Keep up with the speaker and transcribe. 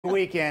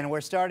Weekend,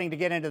 we're starting to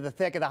get into the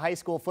thick of the high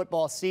school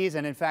football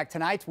season. In fact,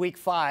 tonight's week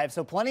 5,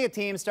 so plenty of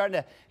teams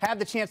starting to have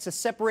the chance to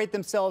separate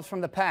themselves from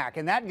the pack,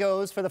 and that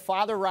goes for the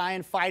Father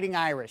Ryan Fighting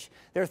Irish.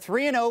 They're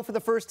 3-0 for the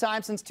first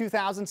time since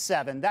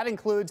 2007. That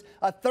includes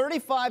a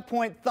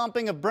 35-point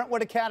thumping of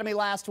Brentwood Academy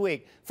last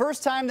week.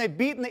 First time they've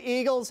beaten the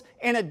Eagles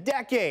in a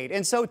decade.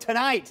 And so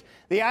tonight,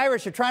 the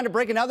Irish are trying to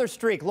break another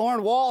streak.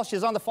 Lauren Walsh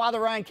is on the Father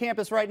Ryan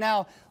campus right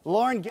now.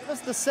 Lauren, give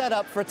us the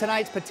setup for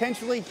tonight's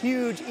potentially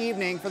huge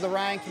evening for the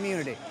Ryan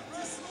community.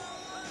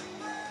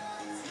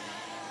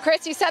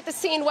 Chris, you set the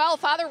scene well.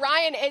 Father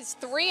Ryan is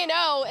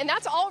 3-0, and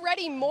that's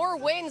already more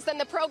wins than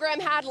the program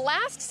had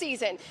last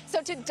season.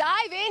 So to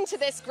dive into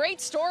this great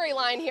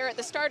storyline here at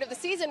the start of the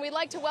season, we'd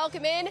like to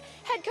welcome in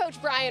head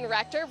coach Brian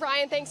Rector.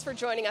 Brian, thanks for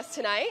joining us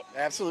tonight.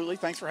 Absolutely.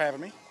 Thanks for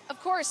having me. Of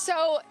course.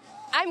 So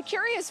I'm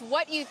curious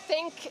what you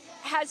think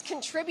has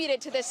contributed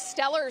to this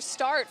stellar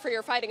start for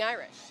your Fighting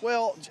Irish.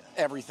 Well,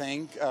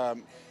 everything.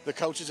 The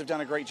coaches have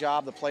done a great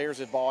job. The players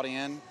have bought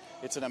in.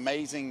 It's an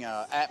amazing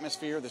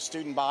atmosphere, the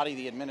student body,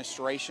 the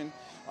administration.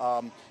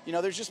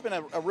 There's just been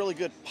a really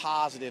good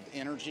positive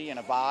energy and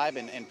a vibe,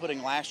 and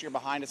putting last year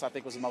behind us, I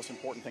think, was the most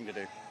important thing to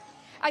do.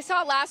 I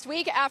saw last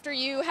week after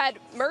you had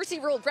mercy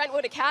ruled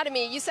Brentwood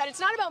Academy, you said it's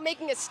not about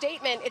making a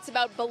statement, it's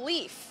about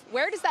belief.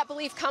 Where does that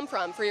belief come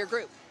from for your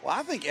group? Well,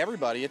 I think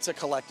everybody, it's a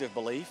collective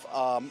belief,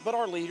 but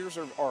our leaders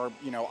are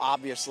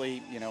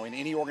obviously, in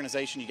any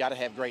organization, you got to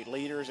have great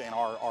leaders, and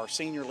our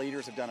senior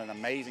leaders have done an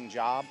amazing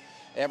job.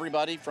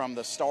 Everybody from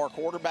the star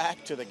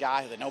quarterback to the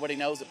guy that nobody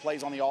knows that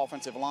plays on the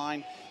offensive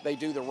line, they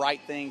do the right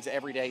things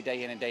every day,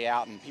 day in and day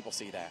out, and people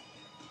see that.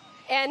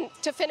 And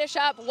to finish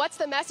up, what's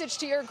the message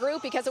to your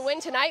group? Because a win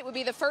tonight would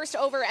be the first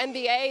over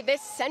MBA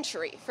this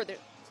century for the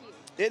team.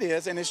 It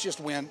is, and it's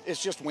just win.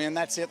 It's just win.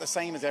 That's it. The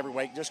same as every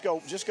week. Just go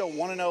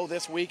 1-0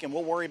 this week, and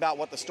we'll worry about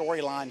what the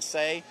storylines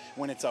say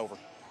when it's over.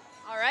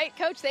 All right,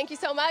 Coach, thank you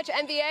so much.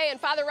 MBA and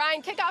Father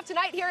Ryan kick off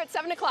tonight here at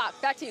 7 o'clock.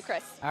 Back to you,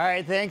 Chris. All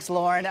right, thanks,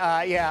 Lauren.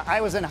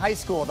 I was in high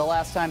school the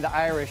last time the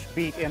Irish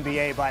beat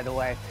MBA, by the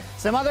way.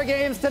 Some other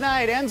games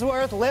tonight.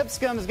 Ensworth,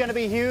 Lipscomb is going to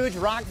be huge.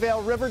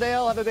 Rockville,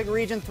 Riverdale have a big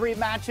Region 3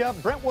 matchup.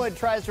 Brentwood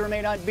tries to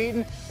remain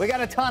unbeaten. We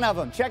got a ton of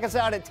them. Check us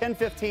out at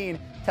 10:15,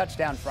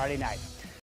 Touchdown Friday night.